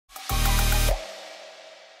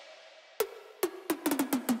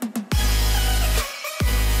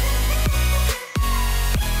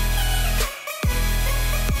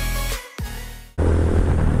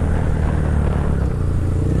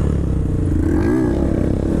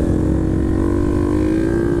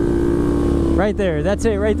right there. That's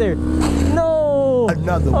it, right there. No!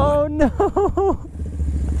 Another one. Oh, no!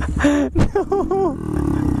 No!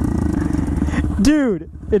 Dude,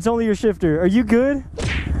 it's only your shifter. Are you good?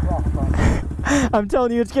 I'm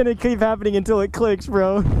telling you, it's gonna keep happening until it clicks,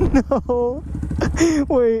 bro. No.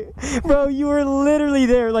 Wait, bro, you were literally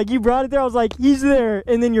there. Like, you brought it there, I was like, he's there.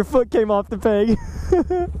 And then your foot came off the peg.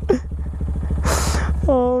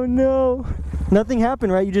 Oh, no. Nothing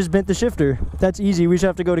happened, right? You just bent the shifter. That's easy. We just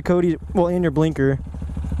have to go to Cody's, well, and your blinker.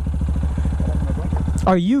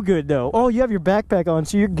 Are you good, though? Oh, you have your backpack on,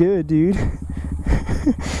 so you're good, dude.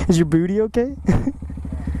 Is your booty okay?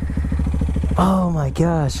 Oh my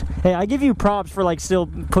gosh. Hey, I give you props for like still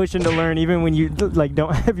pushing to learn even when you like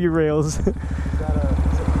don't have your rails.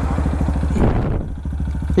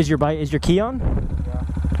 Is your key on? Yeah.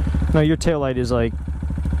 No, your taillight is like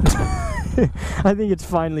I think it's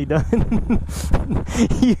finally done.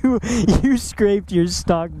 You scraped your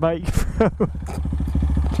stock bike, bro.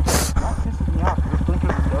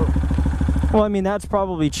 Well, I mean, that's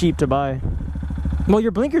probably cheap to buy. Well,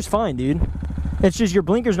 your blinker's fine, dude. It's just your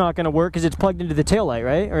blinker's not going to work because it's plugged into the taillight,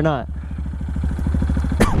 right? Or not?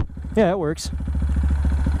 Yeah, it works.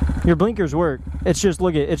 Your blinkers work. It's just,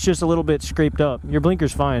 look, it's just a little bit scraped up. Your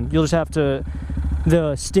blinker's fine. You'll just have to,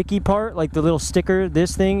 the sticky part, like the little sticker,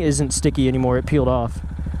 this thing isn't sticky anymore. It peeled off.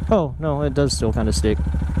 Oh, no, it does still kind of stick.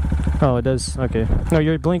 Oh, it does? Okay. No,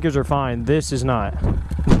 your blinkers are fine. This is not.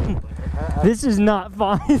 This is not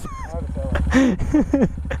fine.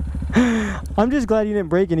 I'm just glad you didn't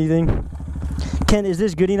break anything. Ken, is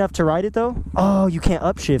this good enough to ride it though? Oh, you can't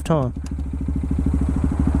upshift, huh?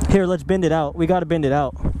 Here, let's bend it out. We gotta bend it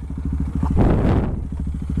out.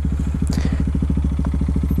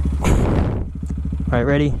 Alright,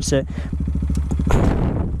 ready, set.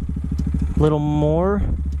 Little more.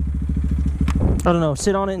 I don't know,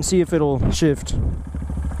 sit on it and see if it'll shift.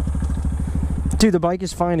 Dude, the bike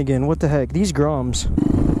is fine again. What the heck? These Groms.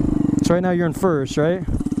 So right now you're in first, right?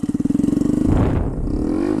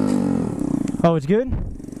 Oh, it's good?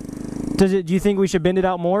 Do you think we should bend it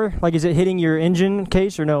out more? Like, is it hitting your engine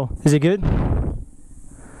case or no? Is it good?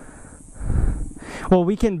 Well,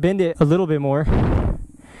 we can bend it a little bit more.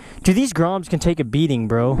 Dude, these Groms can take a beating,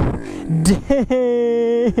 bro. Dang!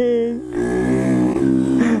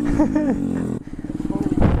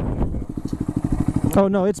 Oh,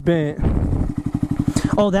 no, it's bent.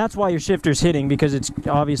 Oh, that's why your shifter's hitting, because it's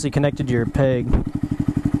obviously connected to your peg.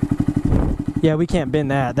 Yeah, we can't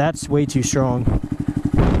bend that. That's way too strong.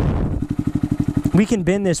 We can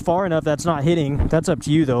bend this far enough that's not hitting. That's up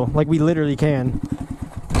to you, though. Like, we literally can.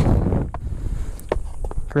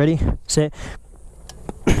 Ready? Set.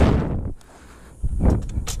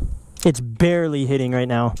 It's barely hitting right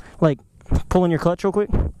now. Like, pull in your clutch real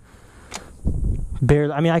quick.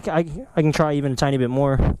 Barely. I mean, I can try even a tiny bit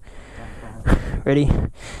more. Ready?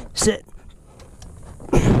 Sit.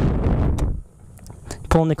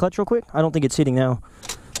 Pull in the clutch real quick. I don't think it's hitting now.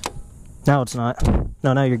 Now it's not.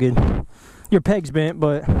 No, now you're good. Your peg's bent,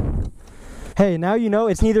 but hey, now you know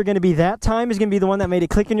it's neither going to be that time is going to be the one that made it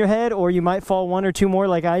click in your head, or you might fall one or two more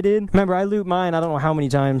like I did. Remember, I looped mine I don't know how many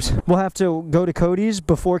times. We'll have to go to Cody's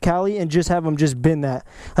before Cali and just have them just bend that.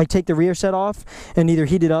 Like, take the rear set off and either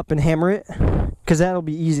heat it up and hammer it, because that'll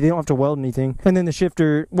be easy. They don't have to weld anything. And then the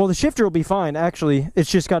shifter, well, the shifter will be fine, actually.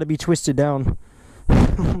 It's just got to be twisted down.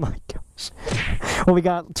 Oh my gosh. Well, we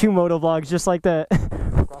got 2 motovlogs just like that.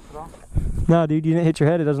 No, dude, you didn't hit your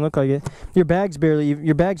head. It doesn't look like it. Your bag's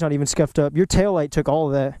not even scuffed up. Your taillight took all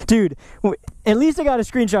of that. Dude, at least I got a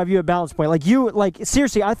screenshot of you at balance point. Like,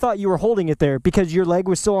 seriously, I thought you were holding it there because your leg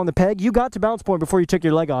was still on the peg. You got to balance point before you took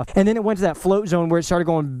your leg off. And then it went to that float zone where it started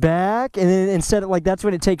going back. And then instead of, like, that's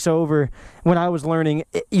when it takes over. When I was learning,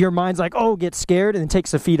 your mind's like, oh, get scared, and then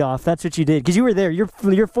takes the feet off. That's what you did. Because you were there. Your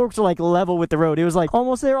forks were, like, level with the road. It was, like,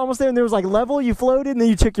 almost there. And there was, like, level. You floated, and then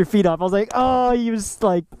you took your feet off. I was like, oh, you was,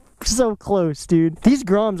 like, so close, dude. These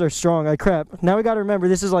Groms are strong. Like crap. Now we gotta remember,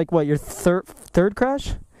 this is like what, your third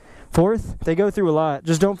crash? 4th? They go through a lot.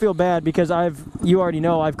 Just don't feel bad, because you already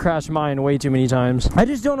know I've crashed mine way too many times. I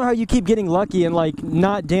just don't know how you keep getting lucky and like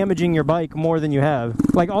not damaging your bike more than you have.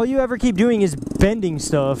 Like, all you ever keep doing is bending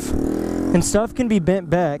stuff, and stuff can be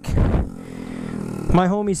bent back. My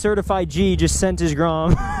homie Certified G just sent his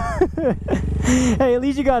Grom. Hey, at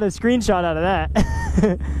least you got a screenshot out of that.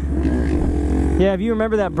 Yeah, if you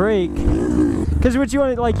remember that break, because what you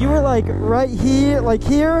wanted, like, you were like right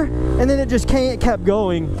here, and then it just kept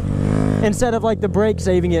going, instead of like the brake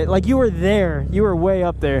saving it. Like, you were there, you were way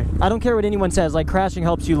up there. I don't care what anyone says, like, crashing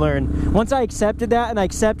helps you learn. Once I accepted that, and I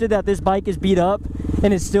accepted that this bike is beat up,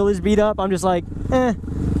 and it still is beat up, I'm just like,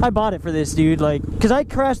 I bought it for this, dude. Like, because I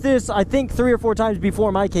crashed this, I think 3 or 4 times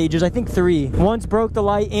before my cages. I think 3. Once broke the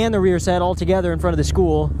light and the rear set all together in front of the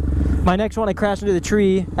school. My next one, I crashed into the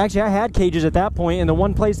tree. Actually, I had cages at that point, and the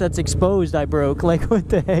one place that's exposed, I broke. Like, what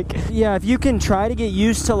the heck? Yeah, if you can try to get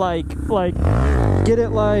used to, like, get it,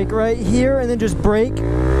 like, right here, and then just brake.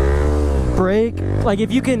 Like,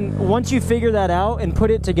 if you can, once you figure that out and put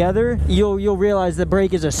it together, you'll realize the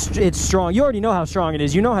brake is it's strong. You already know how strong it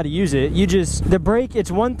is. You know how to use it. You just, the brake, it's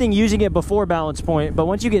one thing using it before balance point, but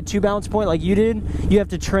once you get to balance point like you did, you have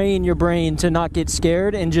to train your brain to not get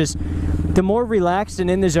scared, and just, the more relaxed and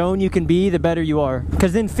in the zone you can be, the better you are.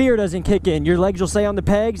 Because then fear doesn't kick in. Your legs will stay on the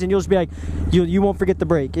pegs, and you'll just be like, you won't forget the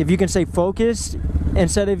brake. If you can stay focused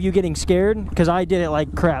instead of you getting scared, because I did it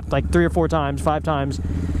like crap, like 3 or 4 times, 5 times.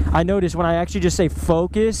 I noticed when I actually just say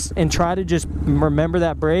focus and try to just remember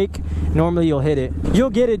that brake, normally you'll hit it. You'll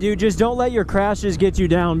get it, dude. Just don't let your crashes get you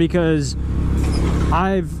down, because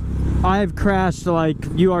I've crashed, like,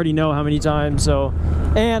 you already know how many times, so.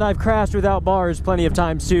 And I've crashed without bars plenty of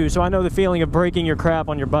times too, so I know the feeling of breaking your crap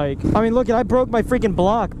on your bike. I mean, look, I broke my freaking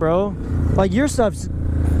block, bro. Like, your stuff's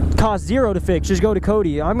cost $0 to fix. Just go to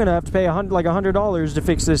Cody. I'm gonna have to pay like $100 to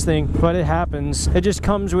fix this thing, but it happens. It just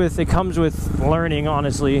comes with learning,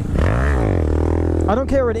 honestly. I don't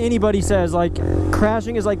care what anybody says, like,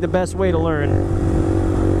 crashing is like the best way to learn.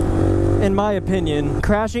 In my opinion,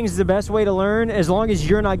 crashing is the best way to learn, as long as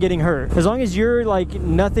you're not getting hurt. As long as you're, like,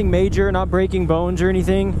 nothing major, not breaking bones or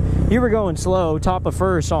anything. You were going slow, top of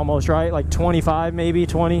first almost, right? Like 25, maybe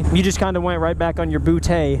 20. You just kind of went right back on your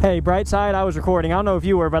bootay. Hey, bright side, I was recording. I don't know if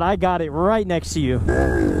you were, but I got it right next to you.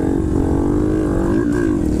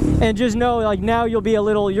 And just know, like, now you're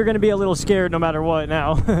gonna be a little scared no matter what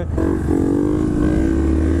now.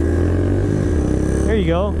 There you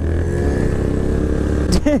go.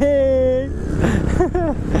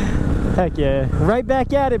 Heck yeah. Right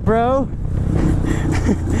back at it, bro.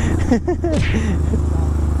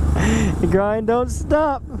 The grind don't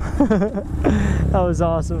stop. That was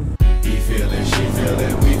awesome. He feel it, she feel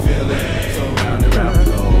it, we feel it. So round and round we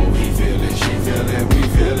go. He feel it, she feel it, we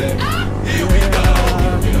feel it. Here we go.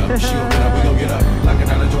 Get up, she gon' get up, we gon' get up. Like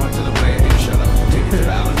another joint to the plan, and shut up. Take it to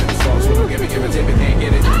the island, and the sauce, we gon' give it, take it, can't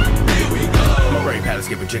get it. Here we go. My brain pattern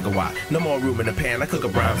skipping chicken wide. No more room in the pan, I cook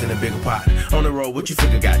up browns in a bigger pot. On the road, what you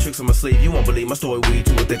figure? Got tricks on my sleeve, you won't believe my story, weed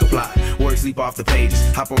to a thicker plot. Words leap off the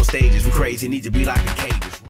pages, hop on stages, we crazy, need to be like a cages.